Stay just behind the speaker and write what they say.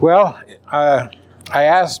Well, I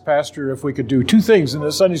asked Pastor if we could do two things in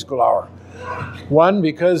the Sunday school hour. One,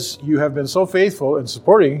 because you have been so faithful in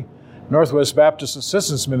supporting Northwest Baptist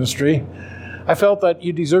Assistance Ministry, I felt that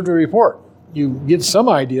you deserved a report. You get some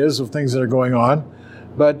ideas of things that are going on,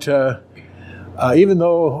 but even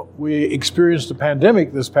though we experienced a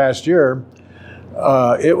pandemic this past year,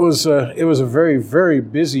 it was a very, very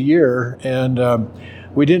busy year, and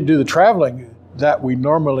we didn't do the traveling that we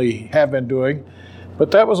normally have been doing.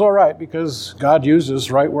 But that was all right because God used us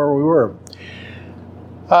right where we were.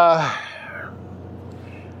 My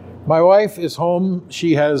wife is home.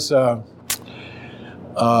 She has, I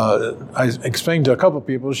explained to a couple of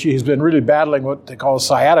people, she's been really battling what they call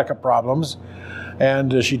sciatica problems.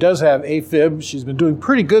 And she does have AFib. She's been doing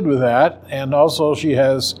pretty good with that. And also she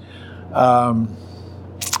has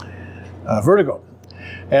vertigo.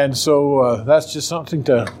 And so that's just something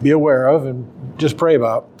to be aware of and just pray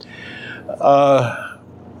about.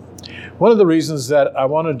 One of the reasons that I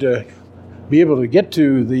wanted to be able to get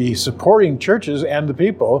to the supporting churches and the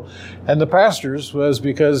people and the pastors was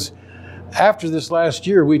because after this last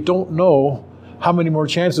year, we don't know how many more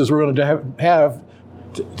chances we're going to have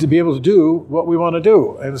to be able to do what we want to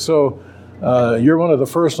do. And so you're one of the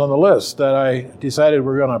first on the list that I decided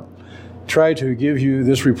we're going to try to give you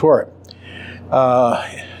this report.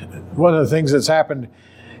 One of the things that's happened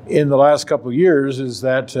in the last couple of years is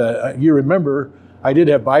that you remember I did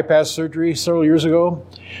have bypass surgery several years ago,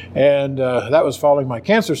 and that was following my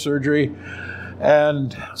cancer surgery.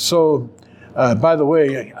 And so, by the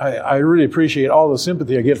way, I really appreciate all the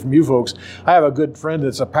sympathy I get from you folks. I have a good friend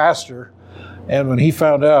that's a pastor, and when he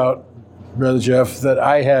found out, Brother Jeff, that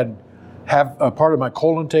I had a part of my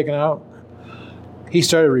colon taken out, he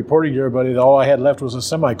started reporting to everybody that all I had left was a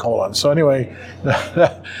semicolon. So anyway,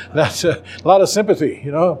 that's a lot of sympathy,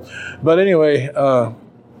 you know. But anyway,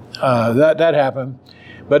 that happened.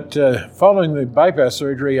 But following the bypass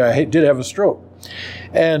surgery, I did have a stroke.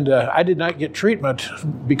 And I did not get treatment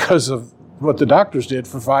because of what the doctors did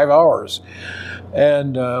for 5 hours.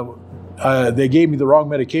 And they gave me the wrong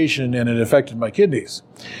medication, and it affected my kidneys.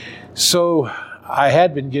 So I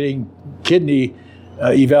had been getting kidney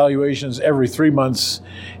evaluations every 3 months,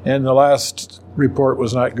 and the last report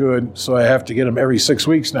was not good, so I have to get them every 6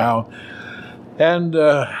 weeks now. And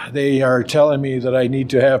they are telling me that I need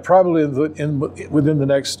to have probably within the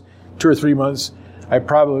next 2 or 3 months, I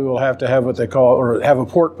probably will have to have what they call, or have a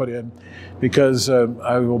port put in, because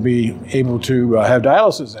I will be able to have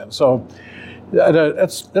dialysis in. So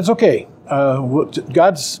that's okay.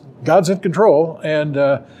 God's in control, and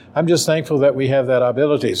I'm just thankful that we have that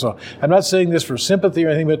ability. So I'm not saying this for sympathy or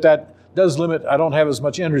anything, but that does limit. I don't have as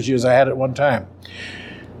much energy as I had at one time.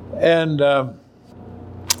 And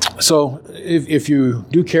so if you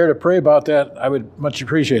do care to pray about that, I would much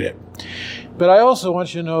appreciate it. But I also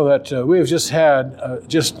want you to know that we have just had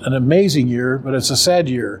just an amazing year, but it's a sad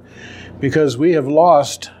year because we have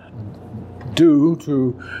lost, due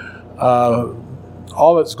to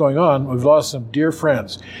all that's going on, we've lost some dear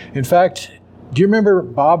friends. In fact, do you remember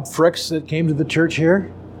Bob Fricks that came to the church here?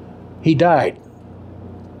 He died.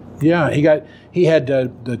 Yeah, he had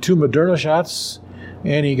the 2 Moderna shots,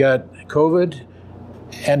 and he got COVID.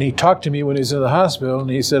 And he talked to me when he was in the hospital, and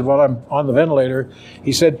he said, well, I'm on the ventilator.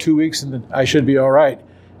 He said 2 weeks, and then I should be all right.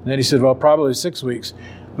 And then he said, well, probably 6 weeks.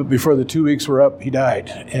 But before the 2 weeks were up, he died.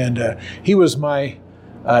 And he was my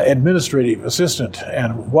administrative assistant.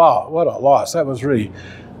 And wow, what a loss. That was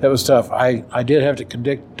tough. I did have to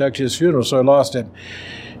conduct his funeral, so I lost him.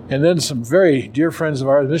 And then some very dear friends of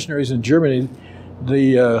ours, missionaries in Germany,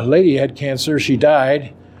 the lady had cancer. She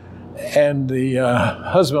died. And the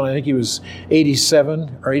husband, I think he was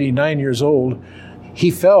 87 or 89 years old, he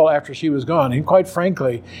fell after she was gone. And quite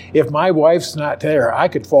frankly, if my wife's not there, I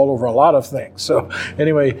could fall over a lot of things. So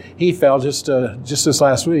anyway, he fell just this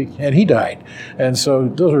last week, and he died. And so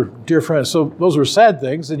those are dear friends. So those were sad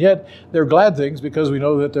things, and yet they're glad things because we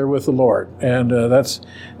know that they're with the Lord. And that's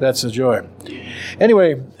a joy.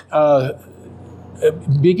 Anyway,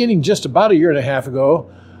 beginning just about a year and a half ago,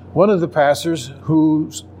 one of the pastors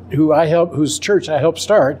whose church I helped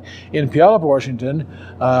start in Puyallup, Washington.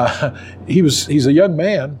 He's a young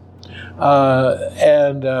man,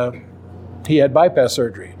 and he had bypass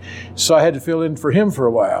surgery, so I had to fill in for him for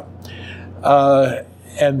a while.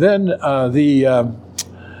 And then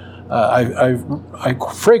I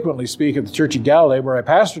frequently speak at the Church of Galilee, where I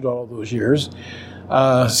pastored all of those years.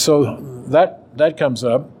 So that comes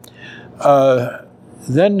up.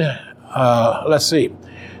 Then let's see,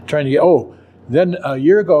 Then a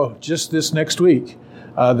year ago, just this next week,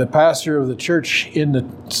 the pastor of the church in the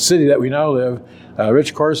city that we now live,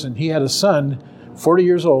 Rich Corson, he had a son 40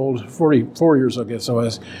 years old, 44 years, I guess I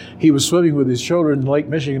was. He was swimming with his children in Lake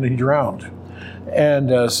Michigan and he drowned.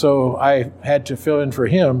 And so I had to fill in for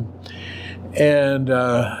him. And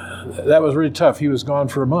that was really tough. He was gone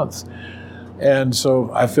for a month. And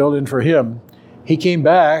so I filled in for him. He came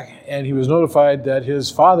back and he was notified that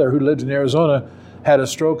his father, who lived in Arizona, had a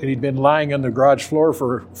stroke and he'd been lying on the garage floor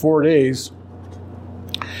for 4 days,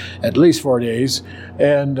 at least 4 days.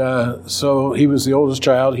 And so he was the oldest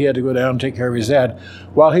child. He had to go down and take care of his dad.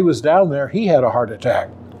 While he was down there, he had a heart attack.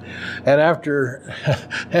 And after,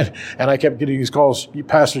 and I kept getting these calls,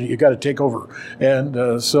 Pastor, you got to take over. And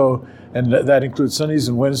and that includes Sundays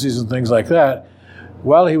and Wednesdays and things like that.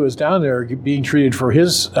 While he was down there being treated for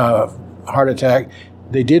his heart attack,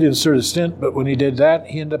 they did insert a stent, but when he did that,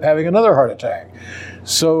 he ended up having another heart attack.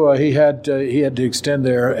 So he had to extend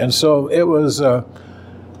there. And so it was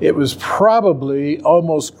probably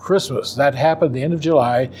almost Christmas. That happened the end of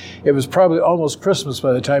July. It was probably almost Christmas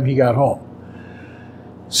by the time he got home.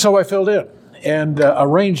 So I filled in and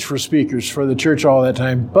arranged for speakers for the church all that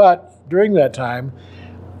time. But during that time,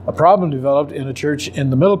 a problem developed in a church in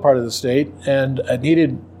the middle part of the state, and I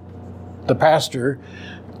needed the pastor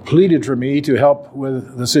pleaded for me to help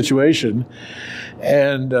with the situation.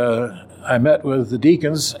 And I met with the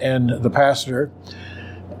deacons and the pastor.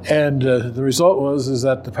 And the result was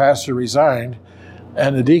that the pastor resigned,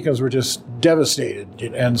 and the deacons were just devastated.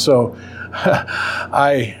 And so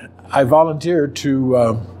I volunteered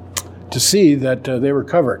to see that they were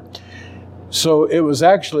covered. So it was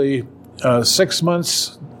actually 6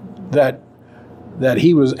 months that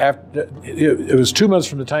he was after. It was 2 months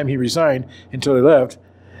from the time he resigned until he left.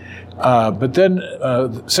 But then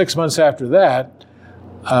 6 months after that,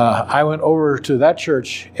 I went over to that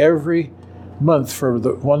church every month for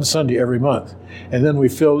the one Sunday every month. And then we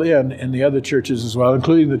filled in the other churches as well,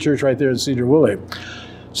 including the church right there in Cedar Woolley.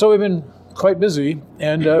 So we've been quite busy,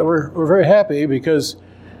 and we're very happy because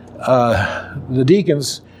the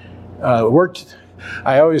deacons worked.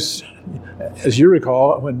 I always, as you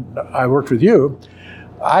recall, when I worked with you,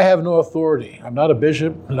 I have no authority. I'm not a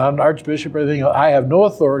bishop, not an archbishop or anything. I have no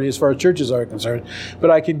authority as far as churches are concerned,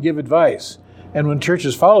 but I can give advice. And when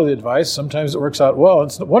churches follow the advice, sometimes it works out well.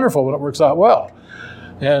 It's wonderful when it works out well.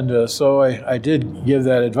 And so I did give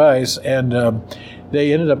that advice, and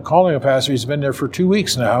they ended up calling a pastor. He's been there for 2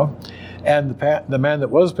 weeks now. And the man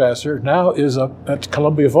that was pastor now is up at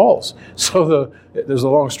Columbia Falls. So there's a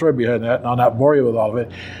long story behind that, and I'll not bore you with all of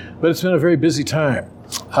it. But it's been a very busy time.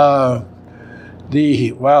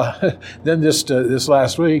 Then this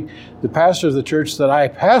last week, the pastor of the church that I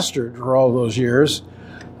pastored for all those years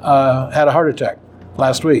had a heart attack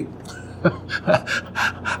last week.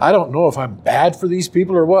 I don't know if I'm bad for these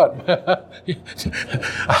people or what.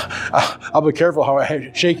 I'll be careful how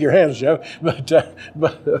I shake your hands, Jeff. But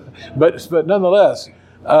nonetheless,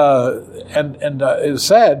 it was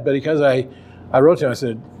sad. But because I wrote to him, I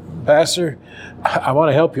said, Pastor, I want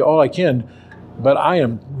to help you all I can, but I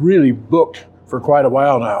am really booked for quite a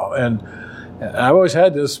while now. And I've always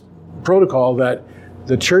had this protocol that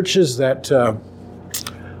the churches that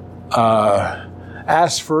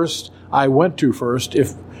asked first, I went to first.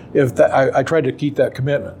 I tried to keep that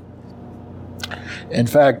commitment. In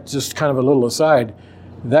fact, just kind of a little aside,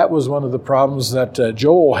 that was one of the problems that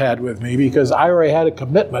Joel had with me, because I already had a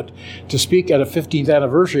commitment to speak at a 15th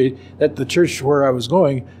anniversary that the church where I was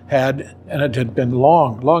going had, and it had been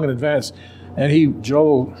long in advance. And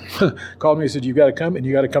Joel called me and said, "You got to come, and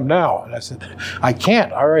you got to come now." And I said, "I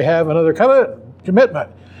can't. I already have another commitment."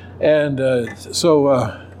 And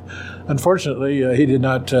unfortunately, he did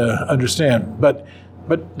not understand. But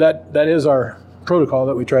that is our protocol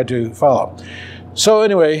that we try to follow. So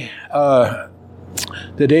anyway,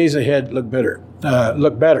 the days ahead look better,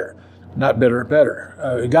 not bitter,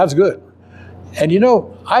 better. God's good. And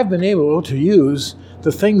I've been able to use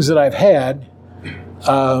the things that I've had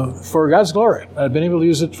for God's glory. I've been able to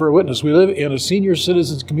use it for a witness. We live in a senior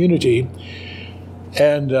citizens community,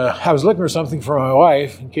 and I was looking for something for my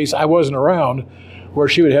wife in case I wasn't around, where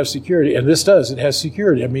she would have security, and this does. It has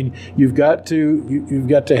security. I mean, you've got to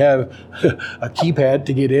have a keypad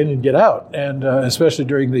to get in and get out, and especially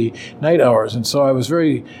during the night hours. And so I was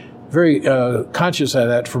very, very conscious of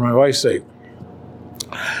that for my wife's sake.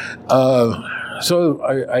 So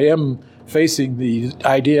I am facing the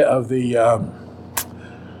idea of the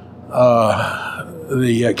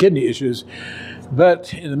kidney issues.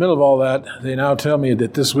 But in the middle of all that, they now tell me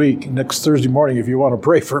that this week, next Thursday morning, if you want to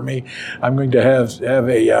pray for me, I'm going to have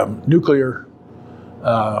a nuclear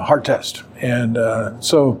heart test. And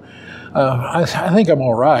so I think I'm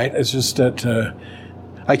all right. It's just that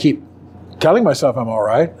I keep telling myself I'm all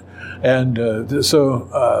right. And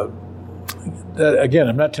so again,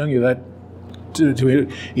 I'm not telling you that to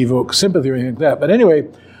evoke sympathy or anything like that. But anyway,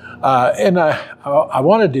 and I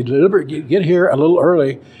wanted to deliberately get here a little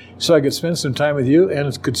early so I could spend some time with you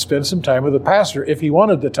and could spend some time with the pastor if he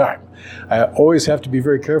wanted the time. I always have to be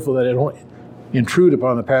very careful that I don't intrude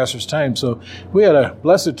upon the pastor's time. So we had a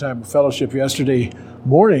blessed time of fellowship yesterday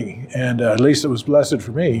morning, and at least it was blessed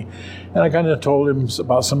for me. And I kind of told him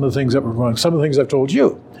about some of the things that were going on, some of the things I've told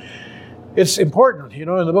you. It's important, in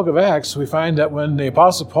the book of Acts, we find that when the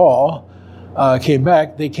Apostle Paul came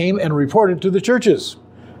back, they came and reported to the churches.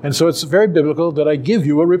 And so it's very biblical that I give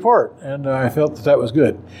you a report, and I felt that was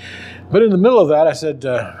good. But in the middle of that, I said,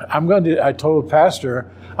 I told Pastor,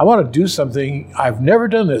 I want to do something. I've never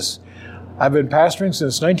done this. I've been pastoring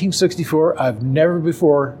since 1964. I've never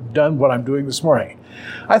before done what I'm doing this morning.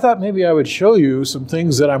 I thought maybe I would show you some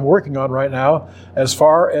things that I'm working on right now as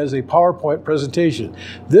far as a PowerPoint presentation.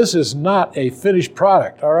 This is not a finished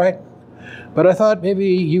product, all right? But I thought maybe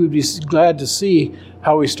you would be glad to see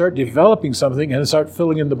how we start developing something and start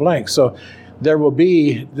filling in the blanks. So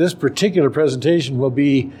this particular presentation will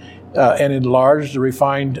be an enlarged,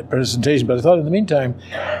 refined presentation. But I thought in the meantime,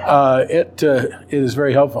 it is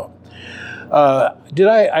very helpful. I'm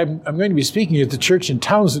going to be speaking at the church in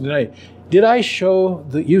Townsend tonight. Did I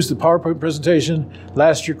use the PowerPoint presentation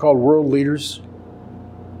last year called World Leaders?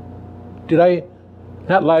 Did I?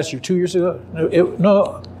 Not last year, 2 years ago?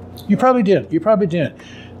 No, you probably did.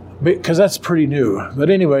 Because that's pretty new. But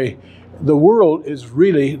anyway, the world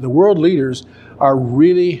leaders are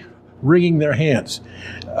really wringing their hands.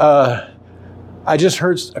 I just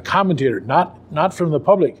heard a commentator, not from the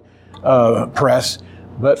public press,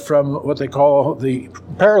 but from what they call the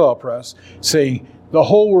parallel press, saying the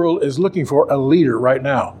whole world is looking for a leader right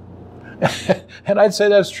now. And I'd say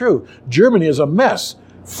that's true. Germany is a mess.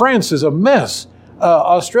 France is a mess.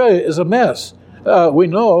 Australia is a mess. We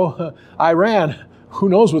know Iran, who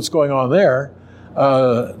knows what's going on there.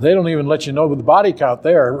 They don't even let you know the body count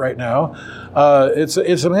there right now. It's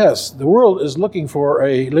a mess. The world is looking for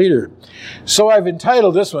a leader. So I've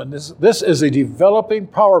entitled this one, this is a developing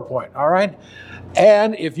PowerPoint, all right?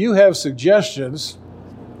 And if you have suggestions,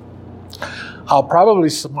 I'll probably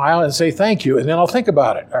smile and say thank you, and then I'll think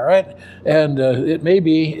about it, all right? And it may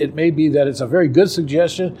be that it's a very good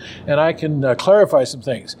suggestion, and I can clarify some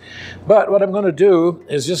things. But what I'm going to do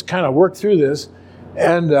is just kind of work through this.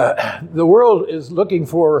 And the world is looking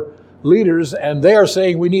for leaders, and they are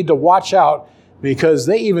saying we need to watch out because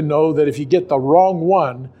they even know that if you get the wrong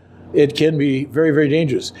one, it can be very, very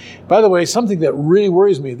dangerous. By the way, something that really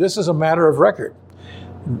worries me, this is a matter of record.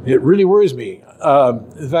 It really worries me.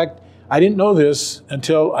 In fact, I didn't know this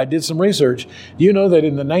until I did some research. Do you know that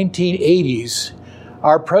in the 1980s,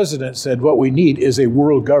 our president said what we need is a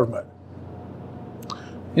world government?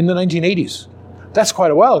 In the 1980s. That's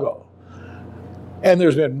quite a while ago. And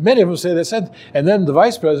there's been many of them say that. And then the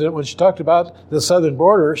vice president, when she talked about the southern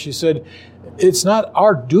border, she said, it's not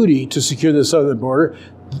our duty to secure the southern border.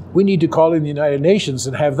 We need to call in the United Nations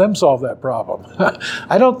and have them solve that problem.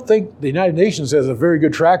 I don't think the United Nations has a very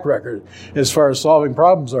good track record as far as solving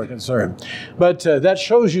problems are concerned. But that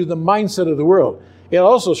shows you the mindset of the world. It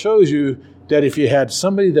also shows you that if you had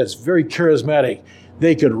somebody that's very charismatic,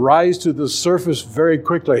 they could rise to the surface very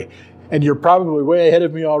quickly. And you're probably way ahead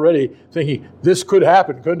of me already thinking, this could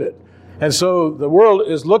happen, couldn't it? And so the world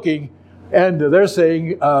is looking, and they're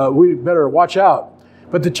saying, we better watch out.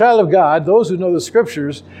 But the child of God, those who know the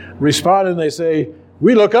scriptures, respond and they say,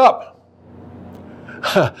 we look up.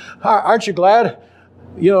 Aren't you glad?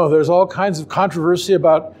 There's all kinds of controversy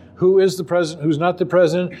about who is the president, who's not the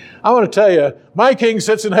president. I want to tell you, my king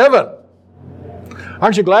sits in heaven.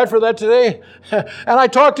 Aren't you glad for that today? And I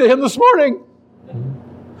talked to him this morning.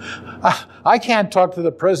 I can't talk to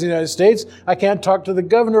the President of the United States. I can't talk to the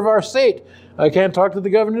governor of our state. I can't talk to the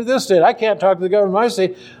governor of this state. I can't talk to the governor of my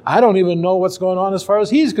state. I don't even know what's going on as far as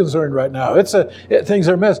he's concerned right now. Things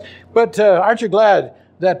are a mess. But aren't you glad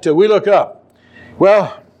that we look up?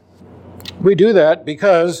 Well, we do that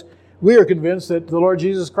because we are convinced that the Lord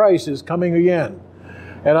Jesus Christ is coming again.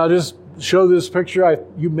 And I'll just show this picture.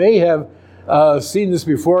 You may have seen this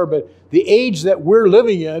before, but the age that we're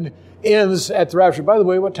living in ends at the rapture. By the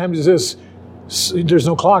way, what time is this? There's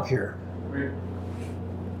no clock here.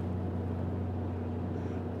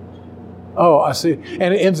 Oh, I see.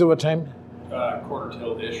 And it ends at what time? Quarter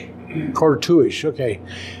till-ish. Quarter two-ish, okay.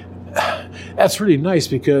 That's really nice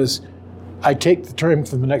because I take the term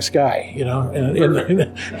from the next guy, in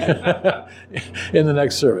the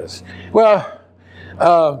next service. Well,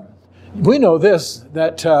 we know this,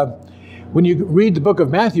 that when you read the book of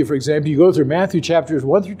Matthew, for example, you go through Matthew chapters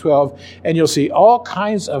 1 through 12, and you'll see all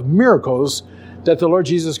kinds of miracles that the Lord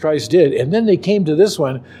Jesus Christ did. And then they came to this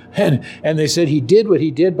one, and they said he did what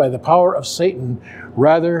he did by the power of Satan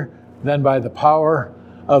rather than by the power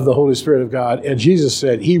of the Holy Spirit of God. And Jesus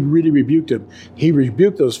said he really rebuked him. He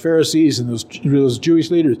rebuked those Pharisees and those Jewish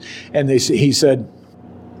leaders. And he said,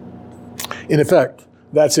 in effect,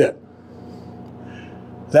 that's it.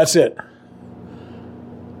 That's it.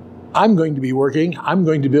 I'm going to be working. I'm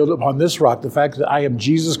going to build upon this rock, the fact that I am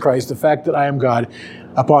Jesus Christ, the fact that I am God.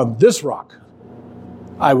 Upon this rock,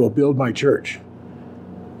 I will build my church.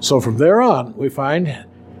 So from there on, we find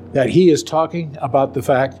that he is talking about the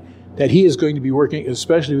fact that he is going to be working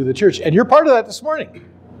especially with the church. And you're part of that this morning.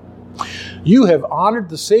 You have honored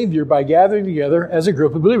the Savior by gathering together as a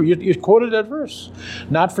group of believers. You quoted that verse,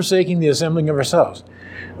 not forsaking the assembling of ourselves.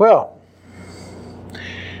 Well,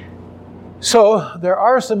 so there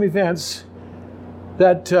are some events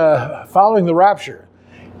that following the rapture.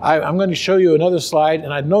 I'm going to show you another slide,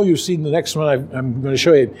 and I know you've seen the next one I'm going to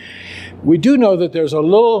show you. We do know that there's a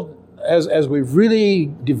little, as we've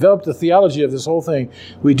really developed the theology of this whole thing,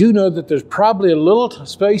 we do know that there's probably a little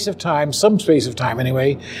space of time, some space of time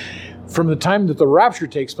anyway, from the time that the rapture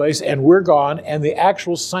takes place and we're gone and the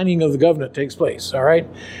actual signing of the covenant takes place, all right?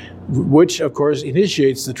 Which, of course,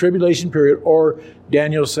 initiates the tribulation period or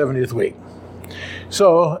Daniel's 70th week.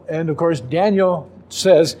 So, and of course, Daniel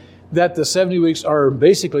says that the 70 weeks are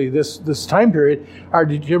basically this time period are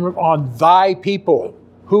determined on thy people.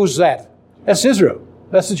 Who's that? That's Israel.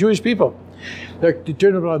 That's the Jewish people. They're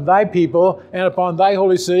determined on thy people and upon thy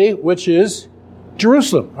holy city, which is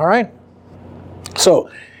Jerusalem. All right? So,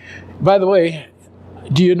 by the way,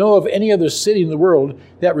 do you know of any other city in the world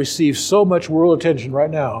that receives so much world attention right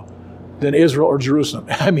now than Israel or Jerusalem?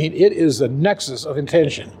 I mean, it is the nexus of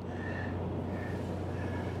attention.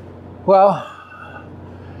 Well,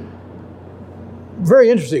 very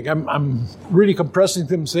interesting. I'm really compressing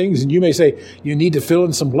some things, and you may say you need to fill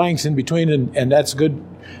in some blanks in between, and that's good.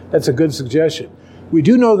 That's a good suggestion. We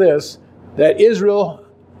do know this, that Israel,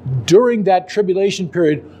 during that tribulation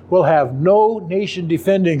period, will have no nation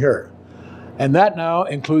defending her. And that now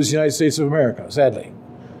includes the United States of America, sadly.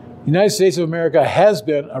 The United States of America has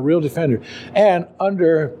been a real defender. And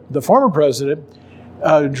under the former president,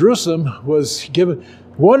 Jerusalem was given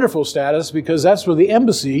wonderful status because that's where the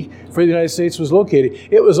embassy for the United States was located.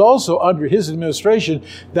 It was also under his administration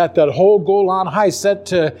that whole Golan Heights,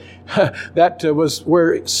 that was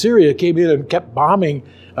where Syria came in and kept bombing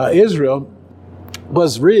Israel,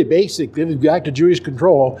 was really basic. It was back to Jewish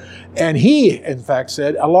control. And he, in fact,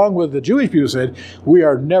 said, along with the Jewish people, said, we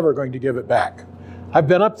are never going to give it back. I've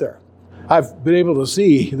been up there. I've been able to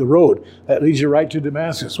see the road that leads you right to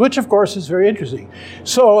Damascus, which, of course, is very interesting.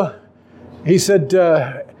 So he said,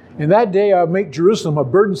 in that day I'll make Jerusalem a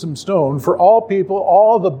burdensome stone for all people,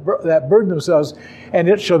 all that burden themselves, and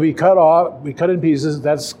it shall be cut off, be cut in pieces.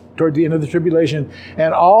 That's toward the end of the tribulation.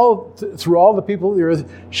 And through all the people of the earth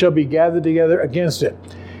shall be gathered together against it.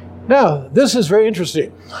 Now, this is very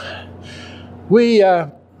interesting.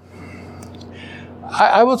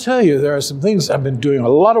 I will tell you, there are some things, I've been doing a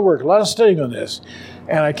lot of work, a lot of studying on this.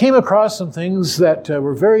 And I came across some things that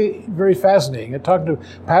were very, very fascinating. I talked to a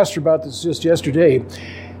pastor about this just yesterday.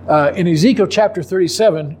 In Ezekiel chapter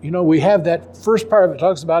 37, we have that first part of it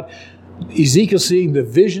talks about Ezekiel seeing the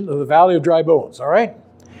vision of the valley of dry bones, all right?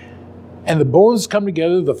 And the bones come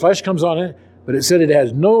together, the flesh comes on it, but it said it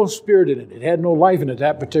has no spirit in it. It had no life in it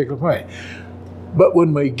that particular point. But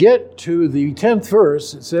when we get to the 10th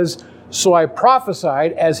verse, it says, so I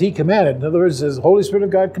prophesied as he commanded. In other words, as the Holy Spirit of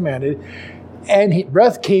God commanded, and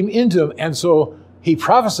breath came into him. And so he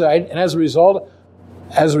prophesied, and as a result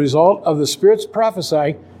of the Spirit's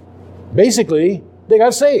prophesying, basically, they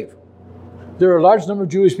got saved. There are a large number of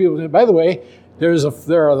Jewish people. By the way, there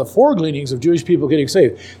are the four gleanings of Jewish people getting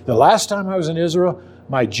saved. The last time I was in Israel,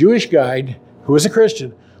 my Jewish guide, who was a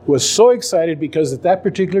Christian, was so excited because at that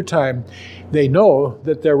particular time, they know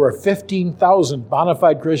that there were 15,000 bona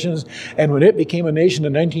fide Christians, and when it became a nation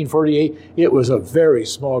in 1948, it was a very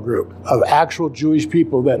small group of actual Jewish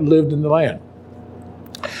people that lived in the land.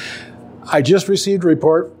 I just received a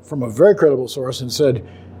report from a very credible source and said,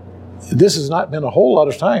 this has not been a whole lot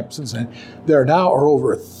of time since then. There now are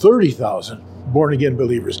over 30,000 born-again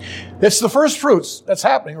believers. It's the first fruits that's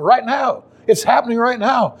happening right now. It's happening right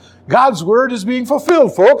now. God's word is being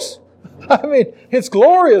fulfilled, folks. I mean, it's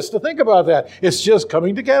glorious to think about that. It's just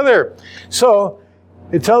coming together. So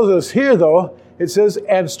it tells us here, though, it says,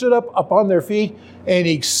 and stood up upon their feet an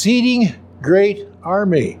exceeding great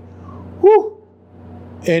army. Whew!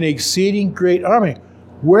 An exceeding great army.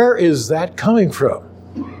 Where is that coming from?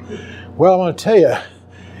 Well, I want to tell you,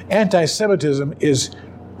 anti-Semitism is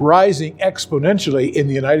rising exponentially in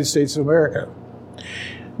the United States of America.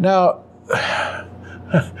 Now,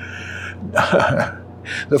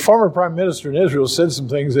 the former prime minister in Israel said some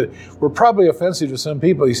things that were probably offensive to some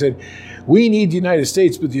people. He said, "We need the United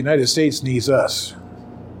States, but the United States needs us."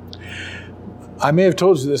 I may have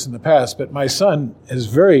told you this in the past, but my son has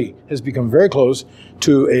become very close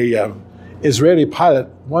to a Israeli pilot,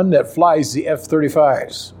 one that flies the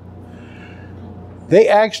F-35s. They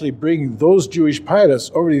actually bring those Jewish pilots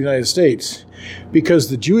over to the United States because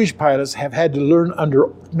the Jewish pilots have had to learn under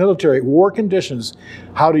military war conditions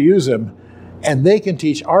how to use them, and they can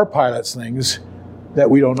teach our pilots things that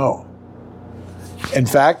we don't know. In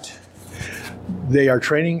fact, they are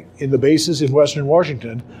training in the bases in Western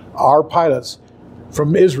Washington, our pilots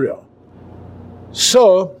from Israel.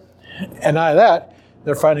 So, and out of that,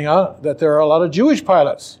 they're finding out that there are a lot of Jewish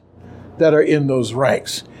pilots that are in those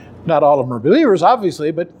ranks. Not all of them are believers,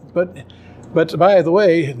 obviously, but by the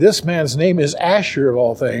way, this man's name is Asher of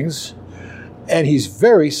all things, and he's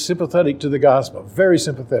very sympathetic to the gospel, very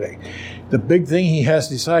sympathetic. The big thing he has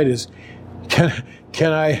to decide is, can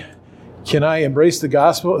I embrace the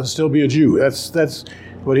gospel and still be a Jew? That's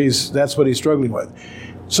what he's struggling with.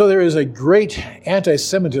 So there is a great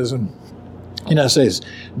anti-Semitism in the United States.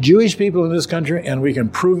 Jewish people in this country, and we can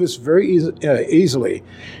prove this very easily,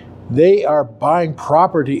 they are buying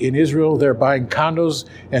property in Israel, they're buying condos,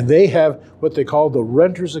 and they have what they call the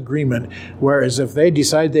renter's agreement, whereas if they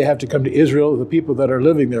decide they have to come to Israel, the people that are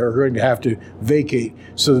living there are going to have to vacate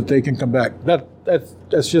so that they can come back.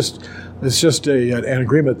 That's just an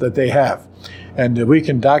agreement that they have, and we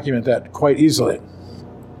can document that quite easily.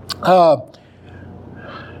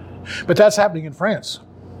 But that's happening in France.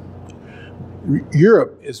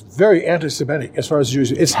 Europe is very anti-Semitic as far as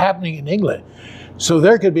Jews. It's happening in England. So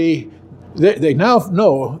there could be, they now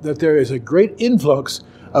know that there is a great influx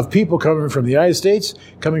of people coming from the United States,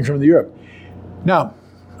 coming from Europe. Now,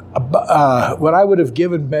 when I would have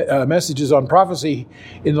given messages on prophecy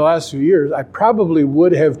in the last few years, I probably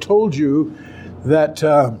would have told you that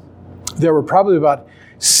there were probably about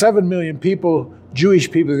 7 million people,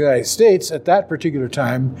 Jewish people in the United States at that particular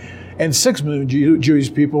time, and 6 million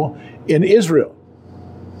Jewish people in Israel.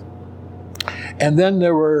 And then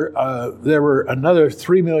there were another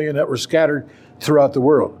 3 million that were scattered throughout the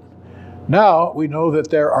world. Now we know that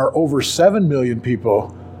there are over 7 million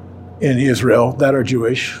people in Israel that are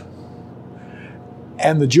Jewish,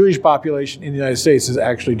 and the Jewish population in the United States has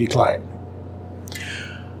actually declined.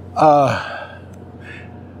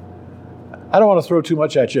 I don't want to throw too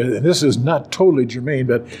much at you, and this is not totally germane,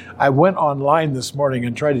 but I went online this morning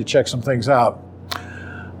and tried to check some things out.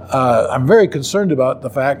 I'm very concerned about the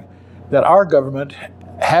fact that our government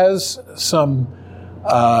has some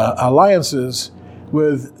alliances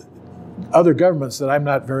with other governments that I'm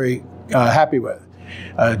not very happy with.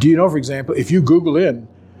 Do you know, for example, if you Google in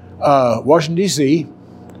Washington, D.C.,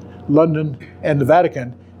 London, and the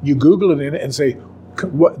Vatican, you Google it in and say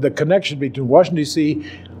what the connection between Washington, D.C.,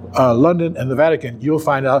 London, and the Vatican, you'll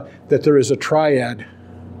find out that there is a triad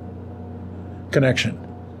connection.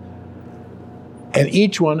 And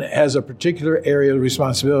each one has a particular area of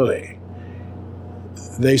responsibility.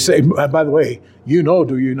 They say, and by the way, you know,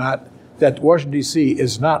 do you not, that Washington, D.C.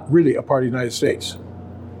 is not really a part of the United States.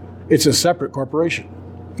 It's a separate corporation.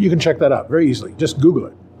 You can check that out very easily. Just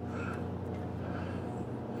Google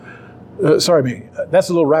it. Sorry, that's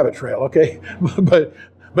a little rabbit trail, okay?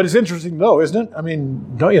 But it's interesting to know, isn't it? I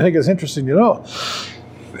mean, don't you think it's interesting to know?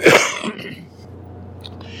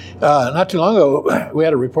 Not too long ago, we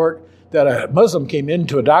had a report that a Muslim came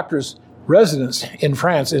into a doctor's residence in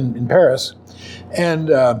France, in Paris, and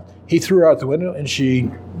he threw her out the window, and she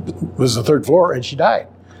was the third floor, and she died.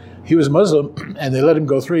 He was Muslim, and they let him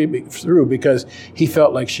go through because he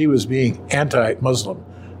felt like she was being anti-Muslim,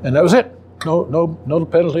 and that was it. No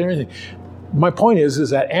penalty or anything. My point is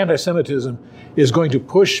that anti-Semitism is going to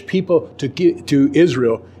push people to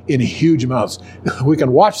Israel in huge amounts. We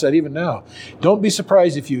can watch that even now. Don't be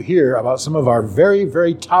surprised if you hear about some of our very,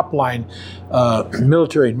 very top-line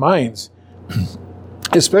military minds,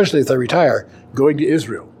 especially if they retire, going to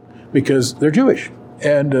Israel because they're Jewish.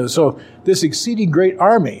 And so this exceeding great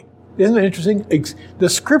army, isn't it interesting? The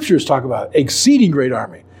scriptures talk about exceeding great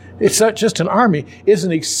army. It's not just an army, it's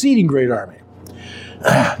an exceeding great army.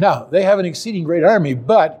 Now, they have an exceeding great army,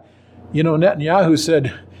 but, you know, Netanyahu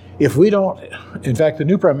said, if we don't, in fact, the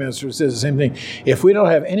new prime minister says the same thing, if we don't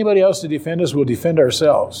have anybody else to defend us, we'll defend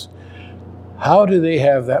ourselves. How do they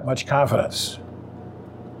have that much confidence?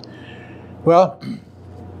 Well,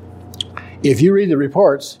 if you read the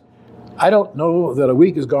reports, I don't know that a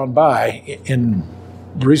week has gone by in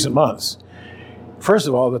recent months First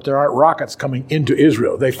of all, that there aren't rockets coming into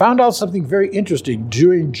Israel. They found out something very interesting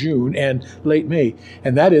during June and late May,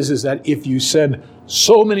 and that is that if you send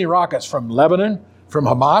so many rockets from Lebanon, from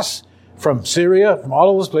Hamas, from Syria, from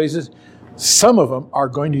all of those places, some of them are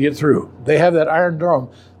going to get through. They have that Iron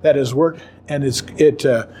Dome that has worked, and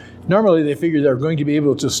normally they figure they're going to be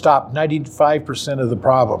able to stop 95% of the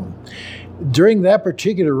problem. During that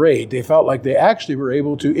particular raid, they felt like they actually were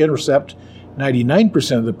able to intercept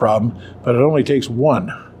 99% of the problem, but it only takes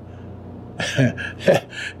one.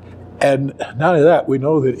 And not only that, we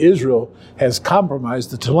know that Israel has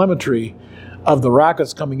compromised the telemetry of the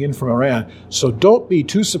rockets coming in from Iran. So don't be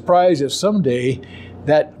too surprised if someday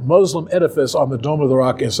that Muslim edifice on the Dome of the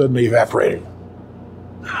Rock is suddenly evaporating.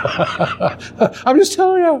 I'm just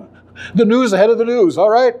telling you, the news ahead of the news, all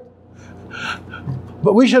right?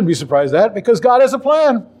 But we shouldn't be surprised at that because God has a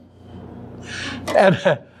plan.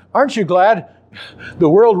 And aren't you glad the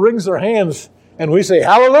world wrings their hands and we say,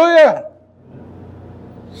 hallelujah?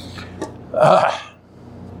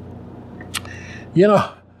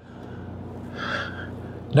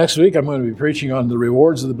 Next week I'm going to be preaching on the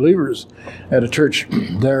rewards of the believers at a church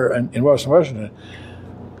there in Western Washington.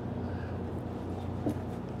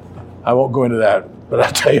 I won't go into that, but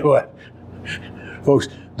I'll tell you what, folks,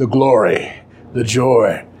 the glory, the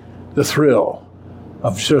joy, the thrill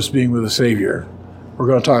of just being with the Savior. We're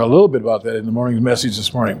going to talk a little bit about that in the morning message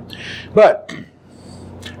this morning. But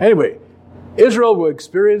anyway, Israel will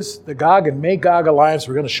experience the Gog and Magog alliance.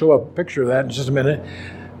 We're going to show a picture of that in just a minute.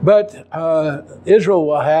 But Israel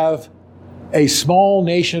will have a small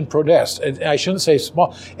nation protest. I shouldn't say a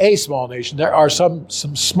small nation. There are some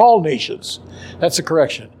small nations. That's a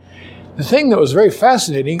correction. The thing that was very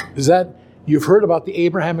fascinating is that you've heard about the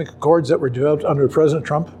Abrahamic Accords that were developed under President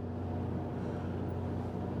Trump.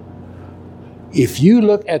 If you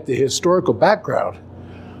look at the historical background,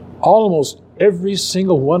 almost every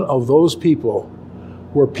single one of those people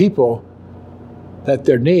were people that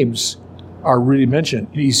their names are really mentioned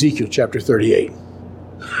in Ezekiel chapter 38.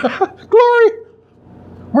 Glory!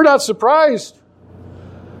 We're not surprised.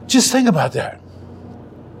 Just think about that.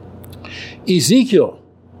 Ezekiel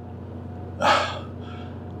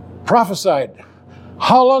prophesied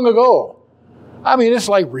how long ago? I mean, it's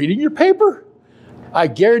like reading your paper. I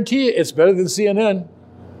guarantee you it's better than CNN.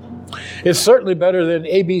 It's certainly better than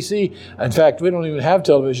ABC. In fact, we don't even have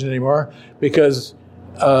television anymore because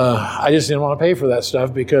I just didn't want to pay for that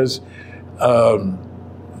stuff because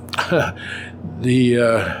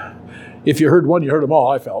if you heard one, you heard them all,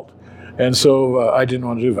 I felt. And so I didn't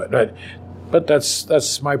want to do that. But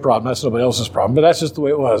that's my problem. That's nobody else's problem. But that's just the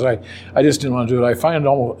way it was. I just didn't want to do it. I find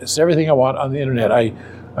almost everything I want on the internet.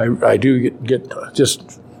 I do get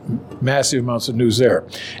just massive amounts of news there.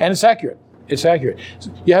 And it's accurate. It's accurate.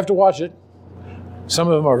 You have to watch it. Some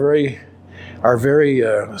of them are very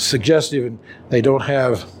suggestive, and they don't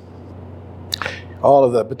have all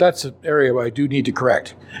of that. But that's an area where I do need to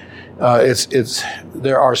correct.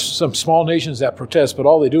 There are some small nations that protest, but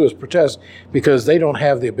all they do is protest because they don't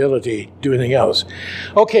have the ability to do anything else.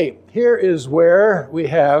 Okay, here is where we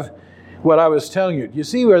have what I was telling you. You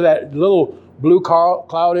see where that little blue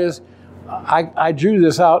cloud is? I drew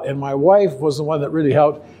this out, and my wife was the one that really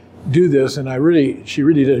helped do this, and she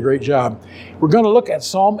really did a great job. We're going to look at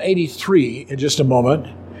Psalm 83 in just a moment.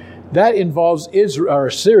 That involves Israel or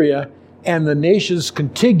Syria and the nations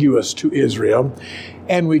contiguous to Israel.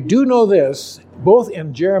 And we do know this, both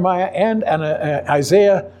in Jeremiah and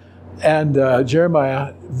Isaiah and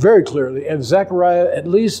Jeremiah very clearly, and Zechariah at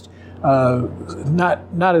least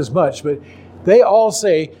not as much, but they all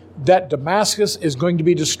say that Damascus is going to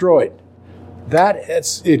be destroyed.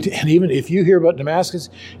 And even if you hear about Damascus,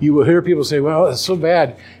 you will hear people say, well, it's so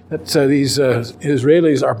bad that these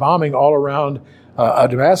Israelis are bombing all around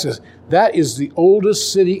Damascus. That is the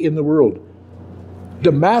oldest city in the world.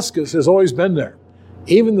 Damascus has always been there.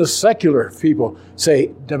 Even the secular people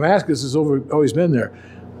say Damascus has always been there.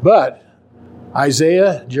 But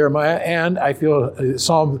Isaiah, Jeremiah, and I feel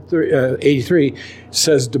Psalm 83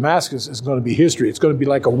 says Damascus is going to be history. It's going to be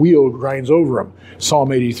like a wheel grinds over them,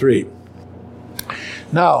 Psalm 83.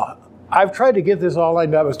 Now, I've tried to get this all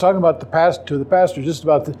lined up. I was talking about to the pastor just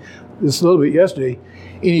about this a little bit yesterday.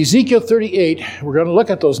 In Ezekiel 38, we're going to look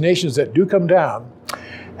at those nations that do come down.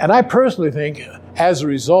 And I personally think, as a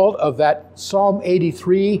result of that Psalm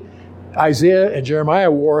 83, Isaiah and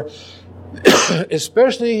Jeremiah war,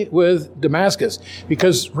 especially with Damascus,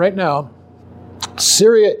 because right now,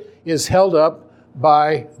 Syria is held up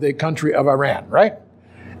by the country of Iran, right?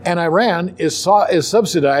 And Iran is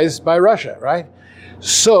subsidized by Russia, right?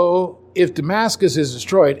 So if Damascus is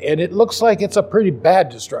destroyed, and it looks like it's a pretty bad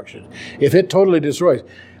destruction, if it totally destroys,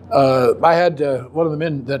 I had one of the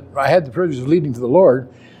men that I had the privilege of leading to the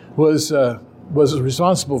Lord was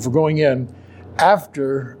responsible for going in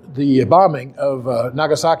after the bombing of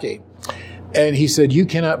Nagasaki. And he said, you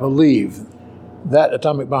cannot believe that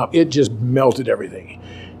atomic bomb. It just melted everything.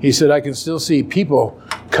 He said, I can still see people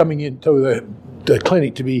coming into the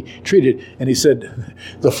clinic to be treated. And he said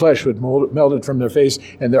the flesh would melted from their face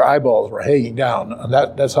and their eyeballs were hanging down. And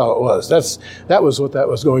that's how it was. That was what that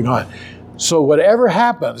was going on. So whatever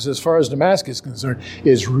happens as far as Damascus is concerned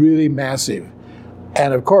is really massive.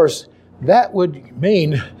 And of course, that would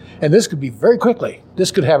mean, and this could be very quickly, this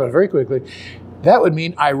could happen very quickly, that would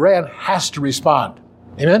mean Iran has to respond.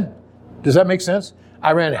 Amen? Does that make sense?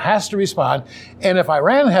 Iran has to respond. And if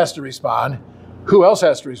Iran has to respond, who else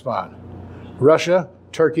has to respond? Russia,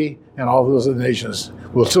 Turkey, and all those other nations.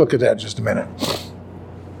 We'll look at that in just a minute.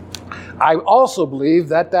 I also believe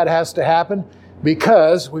that has to happen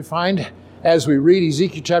because we find, as we read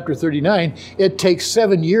Ezekiel chapter 39, it takes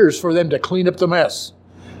 7 years for them to clean up the mess.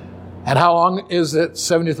 And how long is it,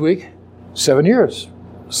 70th week? 7 years.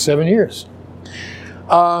 7 years.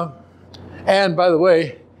 And by the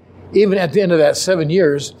way, even at the end of that 7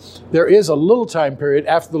 years, there is a little time period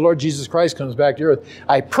after the Lord Jesus Christ comes back to earth.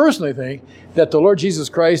 I personally think that the Lord Jesus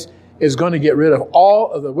Christ is going to get rid of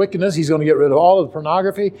all of the wickedness. He's going to get rid of all of the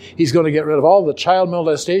pornography. He's going to get rid of all of the child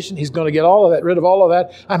molestation. He's going to get rid of all of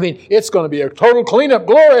that. I mean, it's going to be a total cleanup.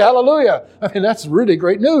 Glory, hallelujah. I mean, that's really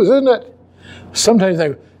great news, isn't it? Sometimes you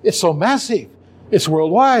think, it's so massive. It's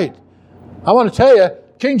worldwide. I want to tell you,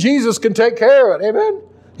 King Jesus can take care of it. Amen?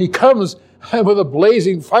 He comes with a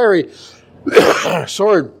blazing, fiery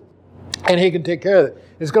sword, and he can take care of it.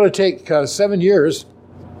 It's going to take 7 years.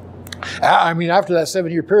 I mean, after that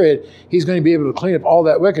 7-year period, he's going to be able to clean up all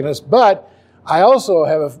that wickedness. But I also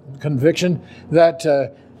have a conviction that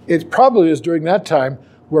it probably is during that time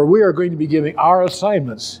where we are going to be giving our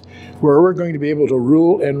assignments, where we're going to be able to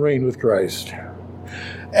rule and reign with Christ.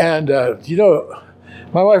 And,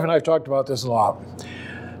 my wife and I have talked about this a lot.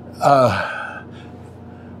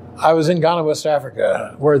 I was in Ghana, West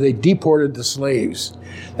Africa, where they deported the slaves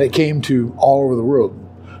that came to all over the world.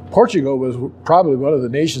 Portugal was probably one of the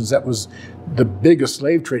nations that was the biggest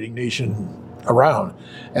slave trading nation around.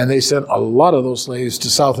 And they sent a lot of those slaves to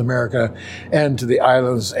South America and to the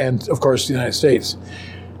islands and, of course, the United States.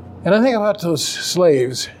 And I think about those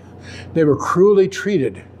slaves. They were cruelly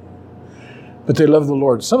treated, but they loved the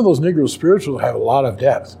Lord. Some of those Negro spirituals have a lot of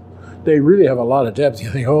depth. They really have a lot of depth.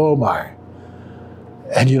 You think, oh my.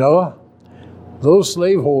 And those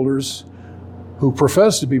slaveholders who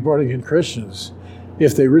profess to be born-again Christians,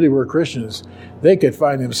 if they really were Christians, they could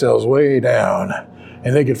find themselves way down,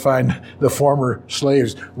 and they could find the former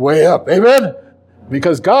slaves way up. Amen?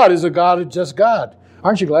 Because God is a God of just God.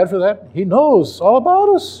 Aren't you glad for that? He knows all about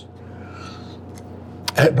us.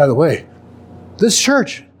 And by the way, this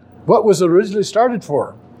church, what was it originally started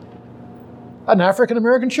for? An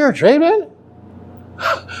African-American church. Amen?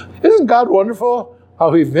 Isn't God wonderful?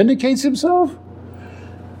 How he vindicates himself?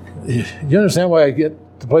 You understand why I get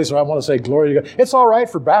to the place where I want to say glory to God? It's all right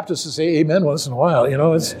for Baptists to say amen once in a while.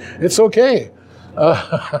 It's okay.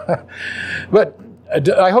 But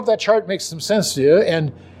I hope that chart makes some sense to you.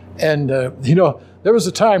 And there was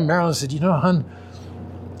a time Marilyn said, hon,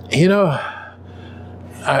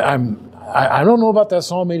 I don't know about that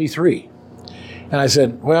Psalm 83. And I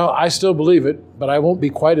said, well, I still believe it, but I won't be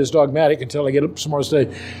quite as dogmatic until I get some more study.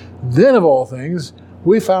 Then, of all things,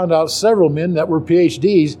 we found out several men that were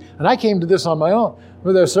PhDs, and I came to this on my own.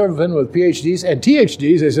 Where there were several men with PhDs and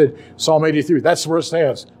THDs. They said, Psalm 83, that's where it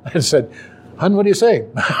stands. I said, hon, what do you say?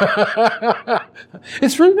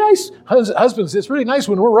 It's really nice. Husbands, it's really nice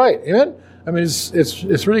when we're right. Amen? I mean,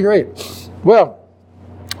 it's really great. Well,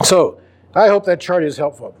 so I hope that chart is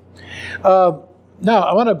helpful. Now,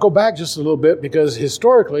 I want to go back just a little bit because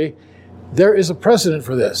historically, there is a precedent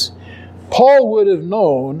for this. Paul would have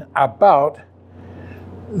known about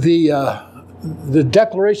the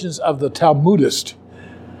declarations of the Talmudist.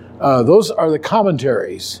 Those are the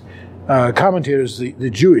commentators, the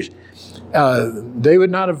Jewish. They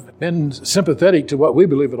would not have been sympathetic to what we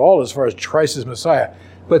believe at all as far as Christ as Messiah.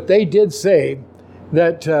 But they did say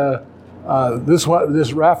that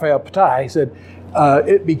this Raphael Patai said,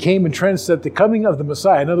 it became entrenched that the coming of the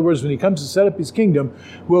Messiah, in other words, when he comes to set up his kingdom,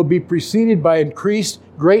 will be preceded by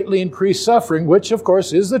greatly increased suffering, which, of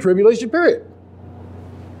course, is the tribulation period.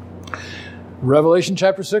 Revelation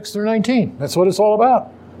chapter 6 through 19. That's what it's all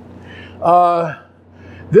about.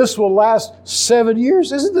 This will last 7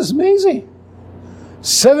 years. Isn't this amazing?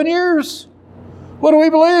 7 years. What do we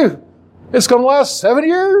believe? It's going to last 7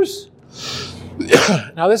 years.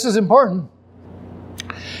 Now, this is important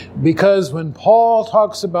Because when Paul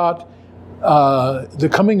talks about the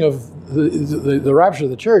coming of the rapture of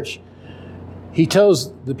the church, he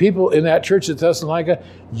tells the people in that church at Thessalonica,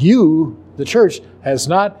 you, the church, has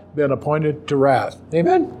not been appointed to wrath.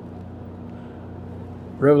 Amen?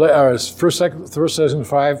 1 Thessalonians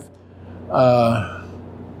 5,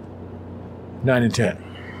 9 and 10.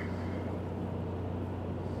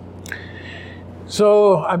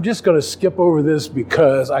 So I'm just going to skip over this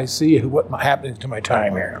because I see what's happening to my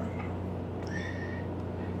time here.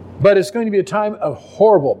 But it's going to be a time of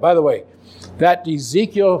horrible. By the way, that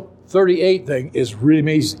Ezekiel 38 thing is really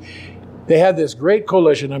amazing. They have this great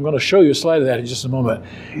coalition. I'm going to show you a slide of that in just a moment.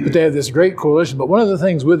 But they have this great coalition. But one of the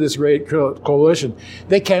things with this great coalition,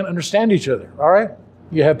 they can't understand each other. All right?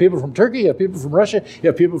 You have people from Turkey, you have people from Russia, you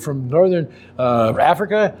have people from northern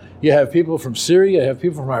Africa, you have people from Syria, you have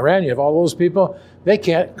people from Iran, you have all those people. They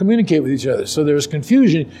can't communicate with each other. So there's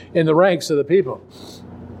confusion in the ranks of the people.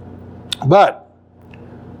 But,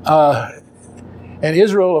 and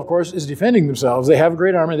Israel, of course, is defending themselves. They have a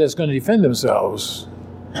great army that's going to defend themselves.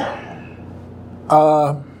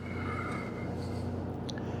 But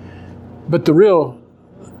the real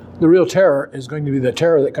terror is going to be the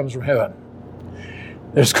terror that comes from heaven.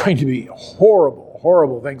 There's going to be horrible,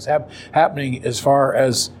 horrible things happening as far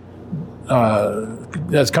as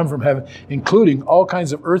that's come from heaven, including all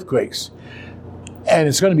kinds of earthquakes. And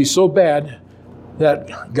it's going to be so bad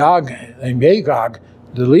that Gog and Magog,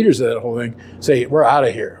 the leaders of that whole thing, say, we're out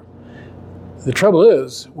of here. The trouble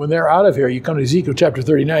is, when they're out of here, you come to Ezekiel chapter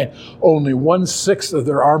 39, only 1/6 of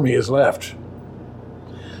their army is left.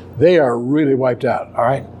 They are really wiped out, all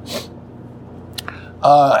right?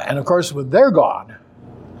 And of course, when they're gone,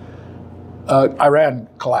 Iran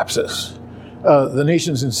collapses. The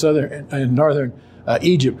nations in southern and northern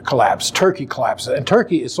Egypt collapse. Turkey collapses. And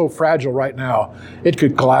Turkey is so fragile right now, it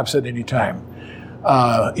could collapse at any time,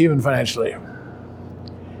 even financially.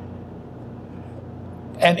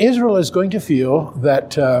 And Israel is going to feel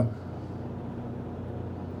that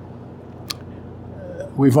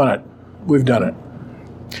we've won it. We've done it.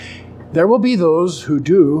 There will be those who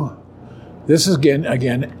do. This is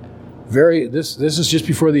again, this is just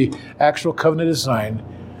before the actual covenant is signed.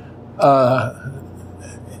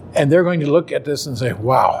 And they're going to look at this and say,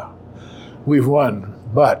 wow, we've won.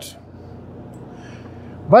 But,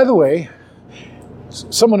 by the way,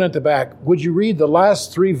 someone at the back, would you read the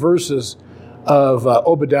last 3 verses of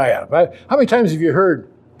Obadiah? How many times have you heard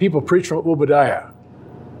people preach from Obadiah?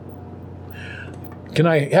 Can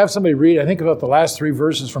I have somebody read? I think about the last 3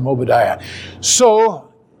 verses from Obadiah. So,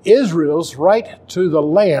 Israel's right to the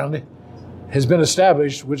land has been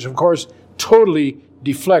established, which of course totally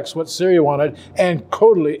deflects what Syria wanted and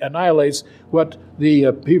totally annihilates what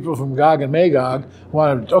the people from Gog and Magog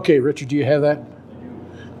wanted. Okay, Richard, do you have that?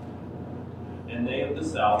 And they of the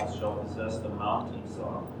south shall possess the Mount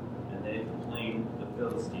Esau, and they of the plain the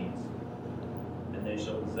Philistines. And they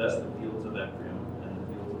shall possess the fields of Ephraim and the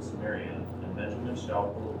fields of Samaria, and Benjamin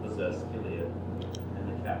shall possess Gilead. And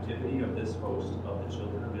the captivity of this host of the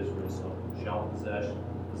children of Israel shall possess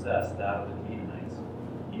that of the Canaanites,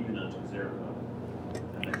 even unto Zarephath.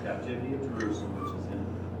 And the captivity of Jerusalem, which is in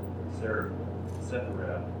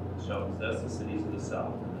Sepharad, shall possess the cities of the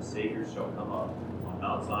south, and the Savior shall come up on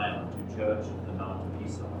Mount Zion to judge the Mount of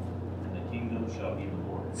Esau, and the kingdom shall be the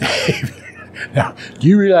Lord's. Now, do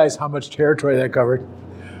you realize how much territory that covered?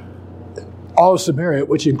 All of Samaria,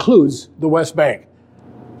 which includes the West Bank.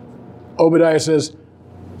 Obadiah says,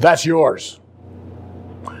 that's yours.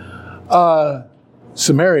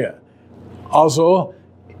 Samaria. Also,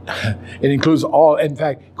 it includes all, in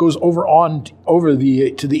fact, goes over to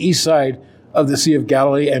the east side of the Sea of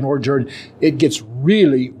Galilee and or Jordan. It gets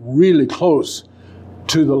really, really close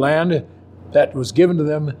to the land that was given to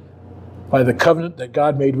them by the covenant that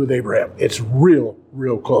God made with Abraham. It's real,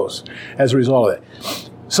 real close as a result of it.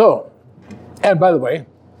 So, and by the way,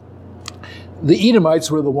 the Edomites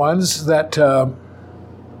were the ones that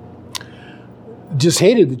just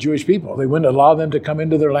hated the Jewish people. They wouldn't allow them to come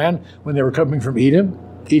into their land when they were coming from Egypt.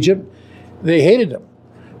 They hated them.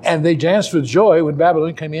 And they danced with joy when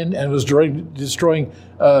Babylon came in and was destroying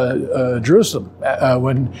Jerusalem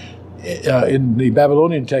when in the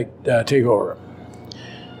Babylonian takeover.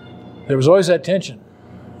 There was always that tension.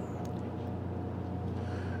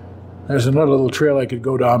 There's another little trail I could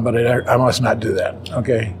go down, but I must not do that,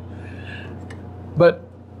 okay? But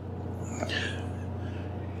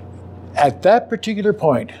at that particular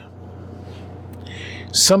point,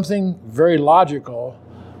 something very logical,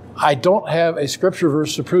 I don't have a scripture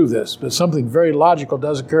verse to prove this, but something very logical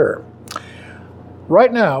does occur.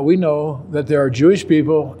 Right now, we know that there are Jewish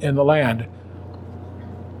people in the land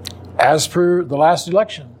as per the last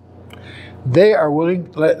election. They are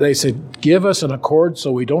willing, they said, give us an accord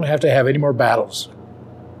so we don't have to have any more battles.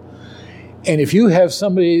 And if you have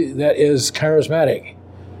somebody that is charismatic,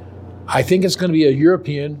 I think it's going to be a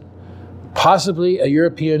European, possibly a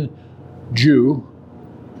European Jew,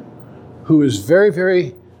 who is very,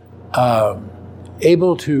 very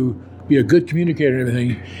able to be a good communicator and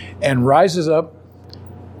everything, and rises up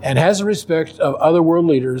and has the respect of other world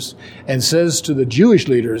leaders and says to the Jewish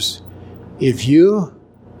leaders, if you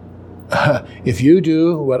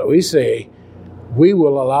do what we say, we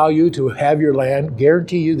will allow you to have your land,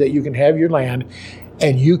 guarantee you that you can have your land,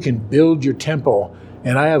 and you can build your temple.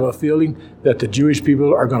 And I have a feeling that the Jewish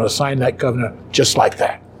people are going to sign that covenant just like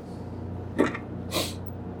that.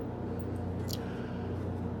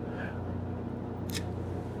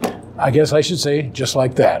 I guess I should say just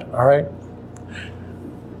like that, all right?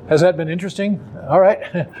 Has that been interesting? All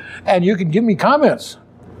right. And you can give me comments.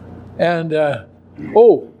 And,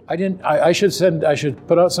 I should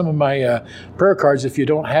put out some of my prayer cards if you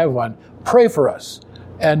don't have one. Pray for us.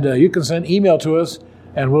 And you can send email to us,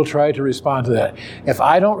 and we'll try to respond to that. If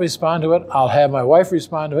I don't respond to it, I'll have my wife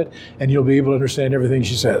respond to it, and you'll be able to understand everything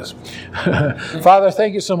she says. Father,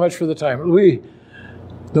 thank you so much for the time.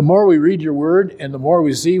 The more we read your word and the more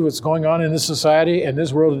we see what's going on in this society and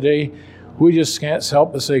this world today, we just can't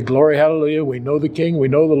help but say, glory, hallelujah. We know the King, we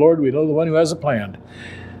know the Lord, we know the one who has a plan.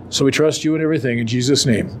 So we trust you in everything. In Jesus'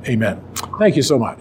 name, amen. Thank you so much.